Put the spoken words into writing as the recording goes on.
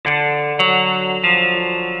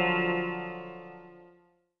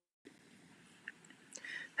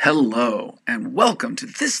Hello, and welcome to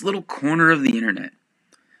this little corner of the internet.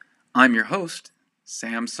 I'm your host,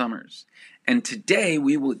 Sam Summers, and today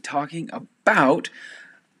we will be talking about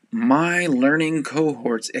my learning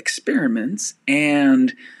cohort's experiments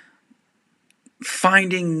and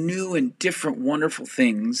finding new and different wonderful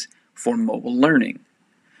things for mobile learning.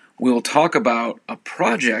 We'll talk about a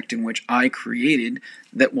project in which I created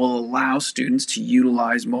that will allow students to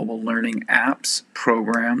utilize mobile learning apps,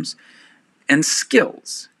 programs, and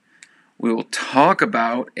skills. We will talk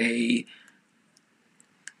about a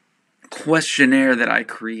questionnaire that I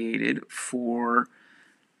created for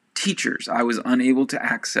teachers. I was unable to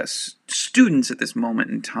access students at this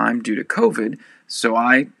moment in time due to COVID, so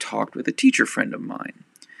I talked with a teacher friend of mine.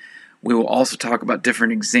 We will also talk about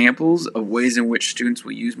different examples of ways in which students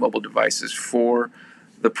will use mobile devices for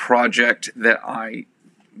the project that I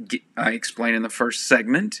explained in the first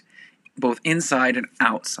segment, both inside and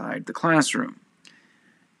outside the classroom.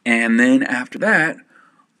 And then after that,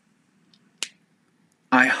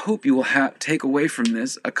 I hope you will take away from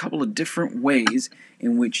this a couple of different ways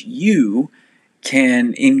in which you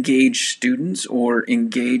can engage students or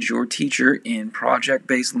engage your teacher in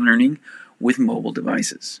project-based learning with mobile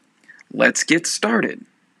devices. Let's get started.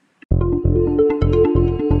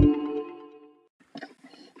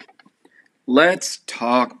 Let's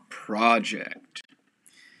talk project.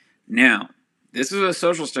 Now, this is a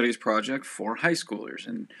social studies project for high schoolers,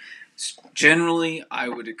 and generally I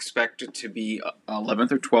would expect it to be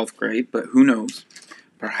 11th or 12th grade, but who knows?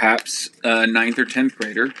 Perhaps a 9th or 10th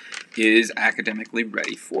grader is academically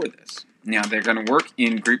ready for this. Now, they're going to work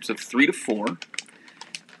in groups of 3 to 4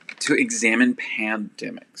 to examine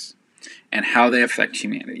pandemics and how they affect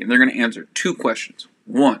humanity. And they're going to answer 2 questions.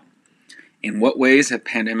 1, in what ways have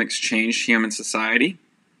pandemics changed human society?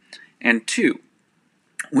 And 2,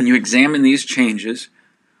 when you examine these changes,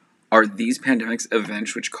 are these pandemics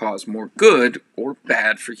events which cause more good or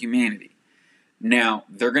bad for humanity? Now,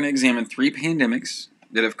 they're going to examine 3 pandemics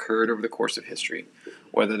that have occurred over the course of history,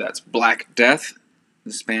 whether that's Black Death,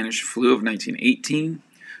 the Spanish flu of 1918,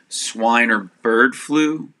 swine or bird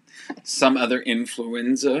flu, some other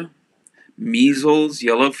influenza, measles,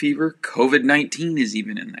 yellow fever, COVID-19 is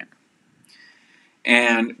even in there.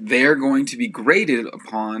 And they're going to be graded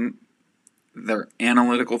upon their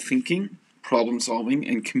analytical thinking, problem solving,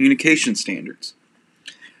 and communication standards.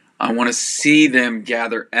 I want to see them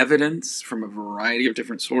gather evidence from a variety of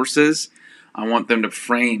different sources. I want them to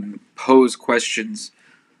frame, pose questions,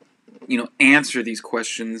 answer these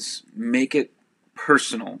questions, make it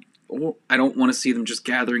personal. I don't want to see them just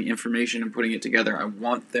gathering information and putting it together. I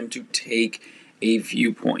want them to take a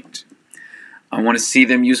viewpoint. I want to see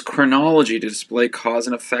them use chronology to display cause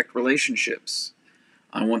and effect relationships.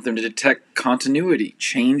 I want them to detect continuity,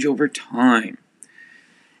 change over time.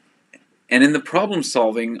 And in the problem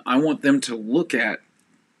solving, I want them to look at,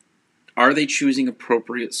 are they choosing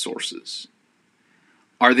appropriate sources?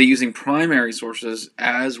 Are they using primary sources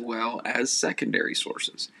as well as secondary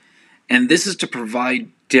sources? And this is to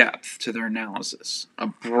provide depth to their analysis, a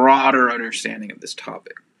broader understanding of this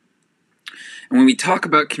topic. And when we talk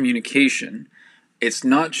about communication, it's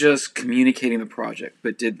not just communicating the project,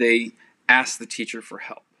 but did they ask the teacher for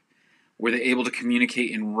help? Were they able to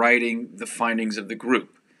communicate in writing the findings of the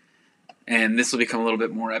group? And this will become a little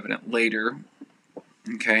bit more evident later.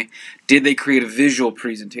 Okay. Did they create a visual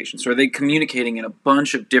presentation? So are they communicating in a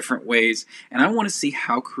bunch of different ways? And I want to see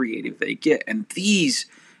how creative they get. And these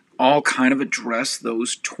all kind of address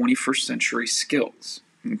those 21st century skills.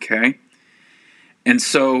 Okay. And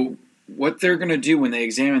so what they're going to do when they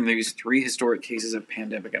examine these 3 historic cases of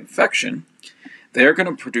pandemic infection, they're going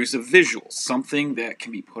to produce a visual, something that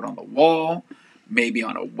can be put on the wall, maybe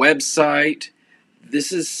on a website.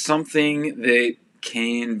 This is something that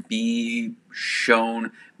can be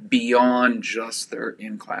shown beyond just their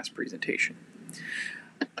in-class presentation.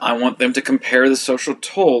 I want them to compare the social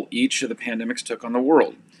toll each of the pandemics took on the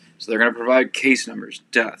world. So they're going to provide case numbers,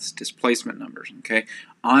 deaths, displacement numbers. Okay,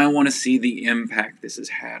 I want to see the impact this has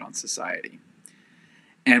had on society.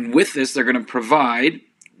 And with this, they're going to provide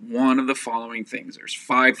one of the following things. There's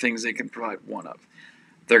 5 things they can provide one of.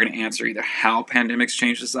 They're going to answer either how pandemics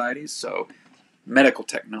change societies, so medical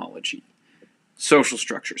technology, social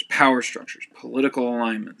structures, power structures, political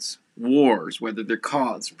alignments, wars, whether they're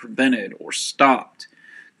caused, prevented, or stopped.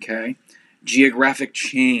 Okay? Geographic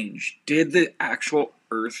change. Did the actual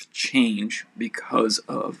Earth change because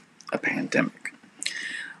of a pandemic?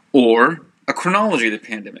 Or a chronology of the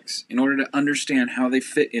pandemics in order to understand how they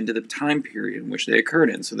fit into the time period in which they occurred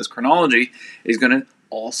in. So this chronology is going to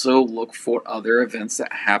also look for other events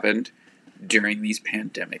that happened during these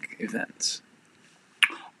pandemic events.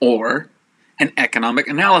 Or an economic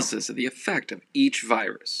analysis of the effect of each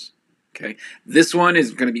virus. Okay, this one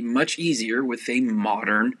is going to be much easier with a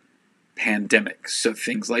modern pandemic. So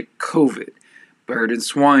things like COVID, bird and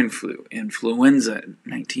swine flu, influenza in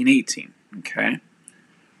 1918. Okay.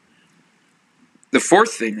 The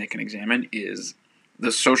fourth thing they can examine is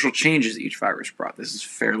the social changes each virus brought. This is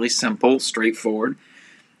fairly simple, straightforward.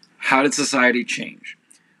 How did society change?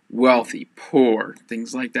 Wealthy, poor,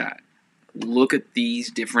 things like that. Look at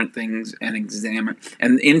these different things and examine.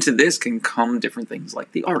 And into this can come different things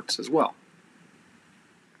like the arts as well.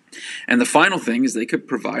 And the final thing is they could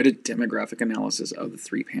provide a demographic analysis of the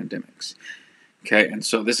three pandemics. Okay, and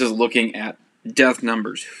so this is looking at death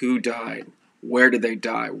numbers, who died, where did they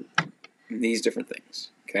die, these different things.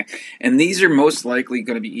 Okay, and these are most likely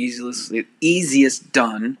going to be easiest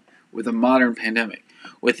done with a modern pandemic,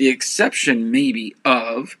 with the exception maybe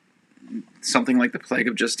of something like the Plague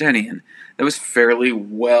of Justinian that was fairly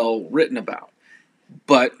well written about.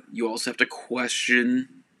 But you also have to question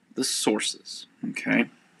the sources. Okay.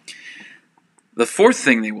 The fourth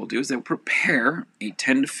thing they will do is they'll prepare a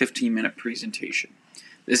 10 to 15 minute presentation.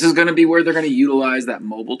 This is going to be where they're going to utilize that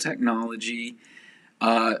mobile technology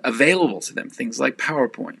available to them. Things like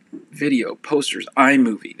PowerPoint, video, posters,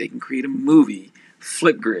 iMovie. They can create a movie,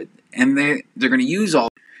 Flipgrid, and they're going to use all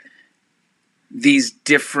these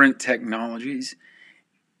different technologies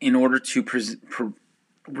in order to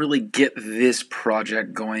really get this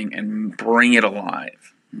project going and bring it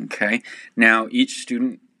alive. Okay. Now, each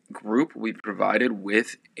student group will be provided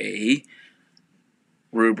with a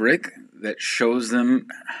rubric that shows them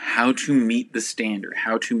how to meet the standard,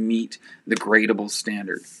 how to meet the gradable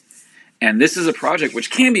standard. And this is a project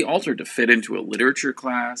which can be altered to fit into a literature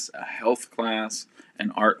class, a health class,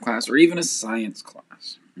 an art class, or even a science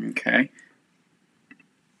class. Okay?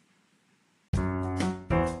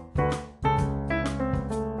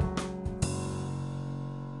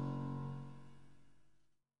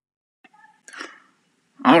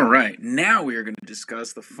 All right, now we are going to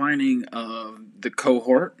discuss the finding of the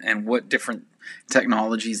cohort and what different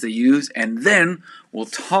technologies they use, and then we'll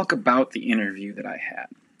talk about the interview that I had.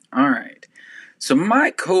 All right, so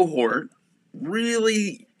my cohort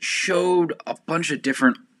really showed a bunch of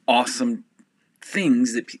different awesome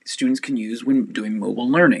things that students can use when doing mobile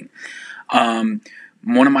learning.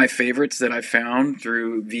 One of my favorites that I found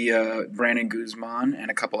via Brandon Guzman and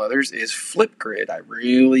a couple others is Flipgrid. I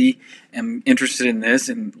really am interested in this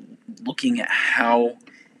and looking at how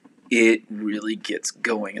it really gets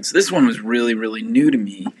going. And so this one was really, really new to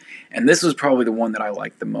me, and this was probably the one that I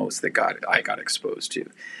liked the most that I got exposed to.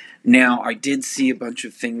 Now, I did see a bunch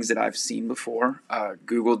of things that I've seen before.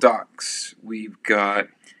 Google Docs. We've got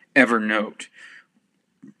Evernote.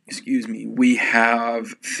 We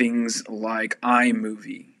have things like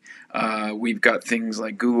iMovie. We've got things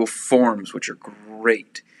like Google Forms, which are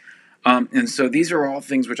great. And so these are all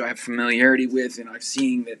things which I have familiarity with, and I've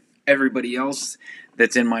seen that everybody else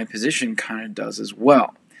that's in my position kind of does as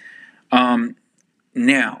well.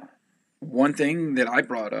 Now, one thing that I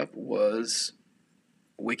brought up was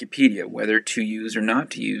Wikipedia, whether to use or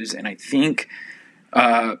not to use, and I think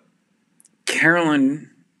Carolyn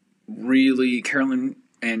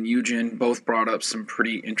and Eugen both brought up some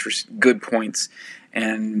pretty good points,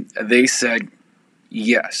 and they said,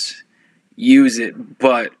 yes, use it,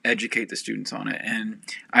 but educate the students on it. And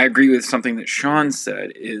I agree with something that Sean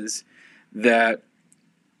said, is that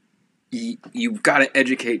you've got to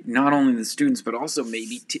educate not only the students, but also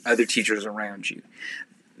maybe other teachers around you.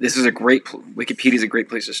 Wikipedia is a great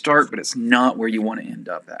place to start, but it's not where you want to end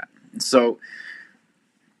up at. And so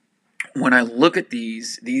when I look at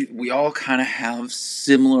these we all kind of have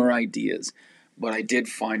similar ideas, but I did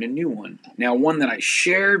find a new one. Now, one that I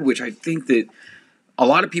shared, which I think that a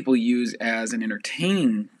lot of people use as an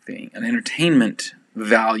entertaining thing, an entertainment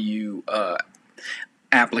value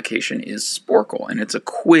application, is Sporkle, and it's a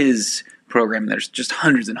quiz program. There's just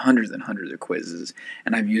hundreds and hundreds and hundreds of quizzes,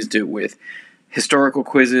 and I've used it with historical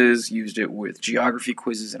quizzes, used it with geography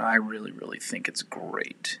quizzes, and I really, really think it's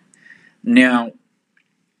great. Now,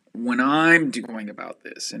 when I'm going about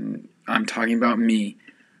this, and I'm talking about me,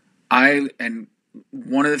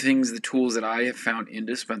 one of the tools that I have found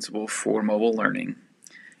indispensable for mobile learning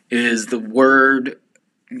is the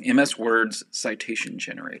MS Word's citation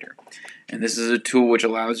generator. And this is a tool which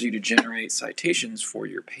allows you to generate citations for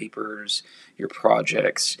your papers, your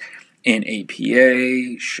projects in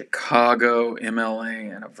APA, Chicago,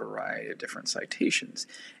 MLA, and a variety of different citations.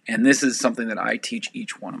 And this is something that I teach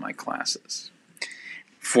each one of my classes.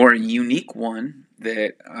 For a unique one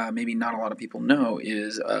that maybe not a lot of people know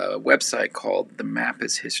is a website called The Map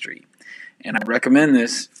is History. And I recommend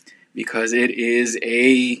this because it is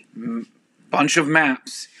a bunch of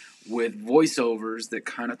maps with voiceovers that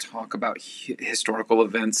kind of talk about historical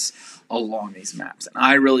events along these maps. And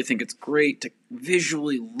I really think it's great to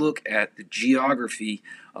visually look at the geography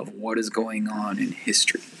of what is going on in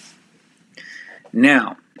history.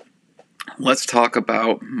 Now, let's talk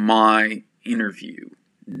about my interview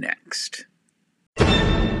next.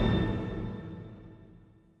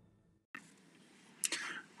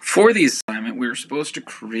 For the assignment, we were supposed to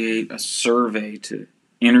create a survey to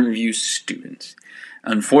interview students.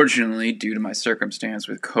 Unfortunately, due to my circumstance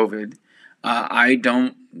with COVID, I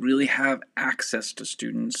don't really have access to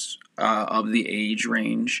students of the age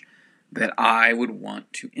range that I would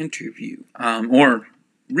want to interview, or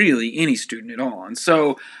really any student at all. And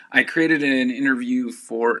so I created an interview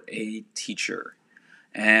for a teacher,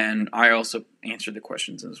 and I also answered the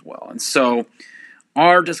questions as well. And so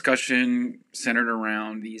our discussion centered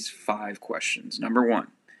around these 5 questions. Number 1,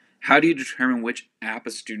 how do you determine which app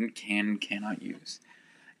a student can and cannot use?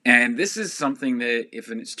 And this is something that if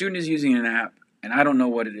a student is using an app and I don't know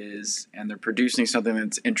what it is and they're producing something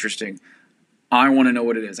that's interesting, I want to know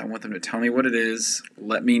what it is. I want them to tell me what it is,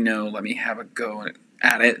 let me know, let me have a go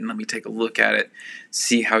at it, and let me take a look at it,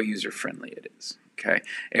 see how user-friendly it is. Okay?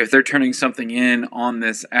 If they're turning something in on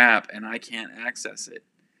this app and I can't access it,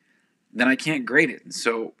 then I can't grade it. And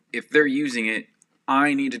so if they're using it,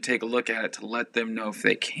 I need to take a look at it to let them know if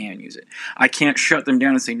they can use it. I can't shut them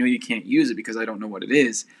down and say, no, you can't use it because I don't know what it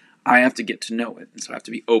is. I have to get to know it, and so I have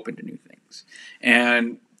to be open to new things.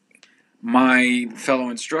 And my fellow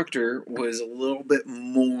instructor was a little bit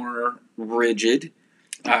more rigid.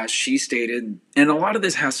 She stated, and a lot of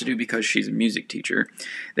this has to do because she's a music teacher,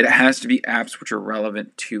 that it has to be apps which are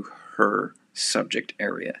relevant to her subject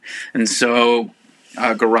area. And so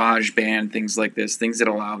GarageBand, things like this, things that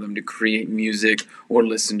allow them to create music or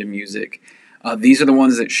listen to music. These are the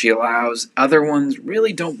ones that she allows. Other ones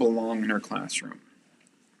really don't belong in her classroom.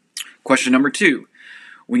 Question number 2.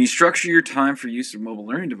 When you structure your time for use of mobile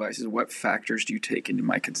learning devices, what factors do you take into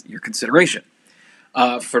your consideration?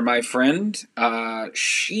 For my friend,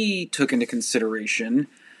 she took into consideration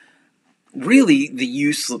really the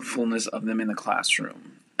usefulness of them in the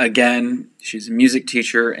classroom. Again, she's a music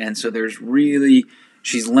teacher, and so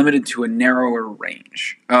she's limited to a narrower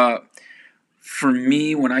range. For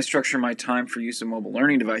me, when I structure my time for use of mobile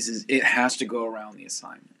learning devices, it has to go around the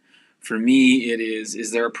assignment. For me, it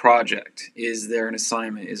is there a project? Is there an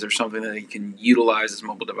assignment? Is there something that they can utilize this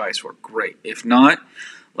mobile device for? Great. If not,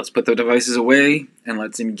 let's put the devices away and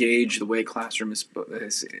let's engage the way classroom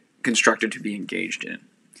is constructed to be engaged in.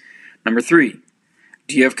 Number 3,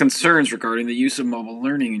 do you have concerns regarding the use of mobile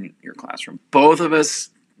learning in your classroom? Both of us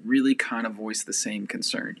really kind of voice the same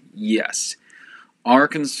concern. Yes. Our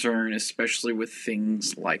concern, especially with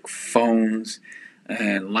things like phones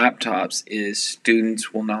and laptops, is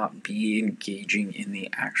students will not be engaging in the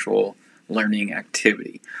actual learning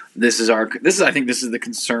activity. I think this is the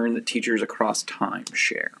concern that teachers across time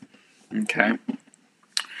share. Okay.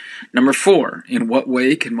 Number 4, in what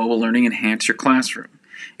way can mobile learning enhance your classroom?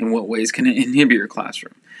 In what ways can it inhibit your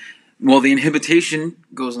classroom? Well, the inhibition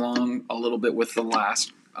goes along a little bit with the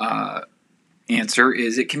last answer,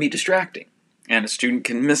 is it can be distracting and a student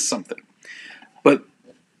can miss something. But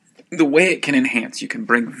the way it can enhance, you can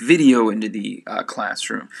bring video into the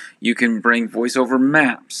classroom. You can bring voiceover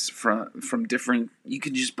maps from different, you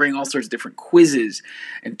can just bring all sorts of different quizzes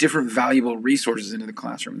and different valuable resources into the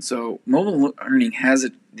classroom. And so mobile learning has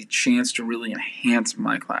the chance to really enhance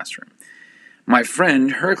my classroom. My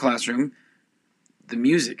friend, her classroom, the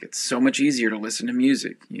music, it's so much easier to listen to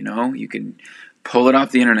music. You can pull it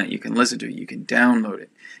off the internet, you can listen to it, you can download it,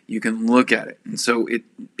 you can look at it. And so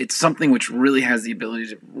it's something which really has the ability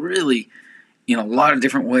to really, in a lot of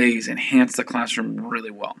different ways, enhance the classroom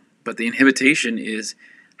really well. But the inhibition is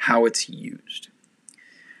how it's used.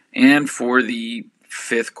 And for the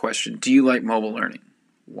 5th question, do you like mobile learning?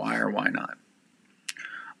 Why or why not?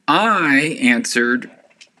 I answered,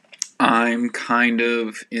 I'm kind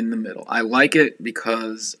of in the middle. I like it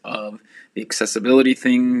because of the accessibility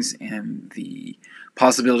things and the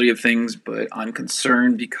possibility of things, but I'm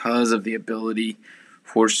concerned because of the ability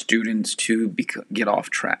for students to get off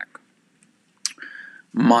track.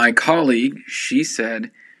 My colleague, she said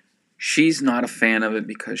she's not a fan of it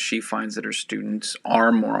because she finds that her students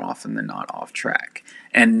are more often than not off track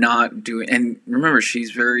and remember,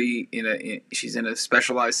 she's she's in a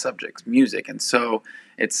specialized subject, music, and so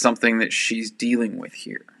it's something that she's dealing with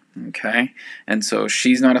here. Okay? And so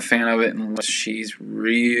she's not a fan of it unless she's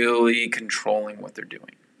really controlling what they're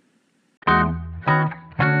doing.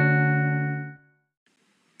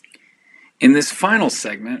 In this final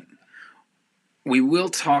segment, we will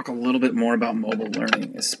talk a little bit more about mobile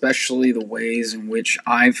learning, especially the ways in which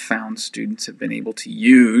I've found students have been able to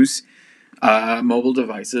use mobile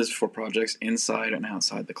devices for projects inside and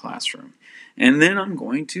outside the classroom. And then I'm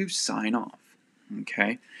going to sign off.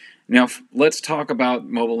 Okay. Now, let's talk about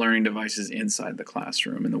mobile learning devices inside the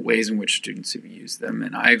classroom and the ways in which students have used them.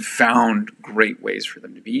 And I've found great ways for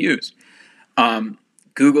them to be used.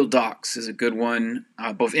 Google Docs is a good one,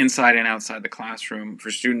 both inside and outside the classroom,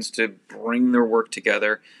 for students to bring their work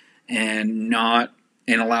together and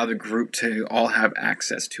allow the group to all have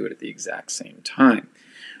access to it at the exact same time.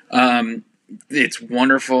 It's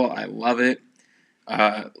wonderful. I love it.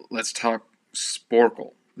 Let's talk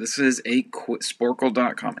Sporcle. This is a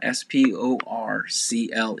Sporcle.com,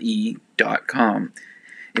 Sporcle.com.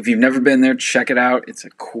 If you've never been there, check it out. It's a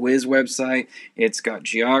quiz website. It's got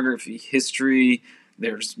geography, history,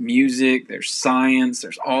 there's music, there's science,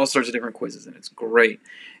 there's all sorts of different quizzes, and it's great.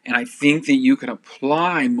 And I think that you can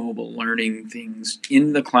apply mobile learning things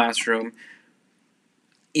in the classroom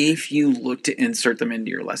if you look to insert them into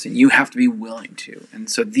your lesson. You have to be willing to. And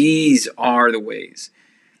so these are the ways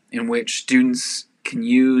in which students can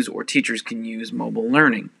use or teachers can use mobile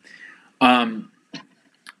learning.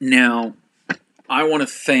 Now, I want to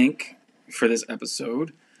thank, for this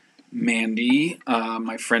episode, Mandy,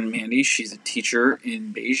 my friend Mandy. She's a teacher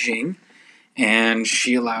in Beijing, and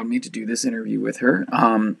she allowed me to do this interview with her.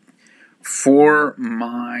 For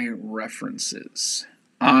my references,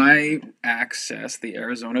 I accessed the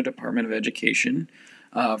Arizona Department of Education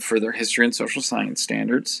for their history and social science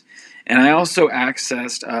standards, and I also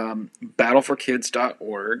accessed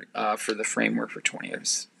battleforkids.org for the framework for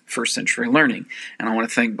 21st century learning. And I want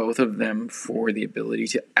to thank both of them for the ability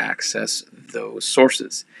to access those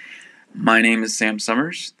sources. My name is Sam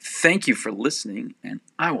Summers. Thank you for listening, and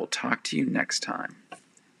I will talk to you next time.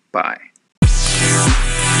 Bye.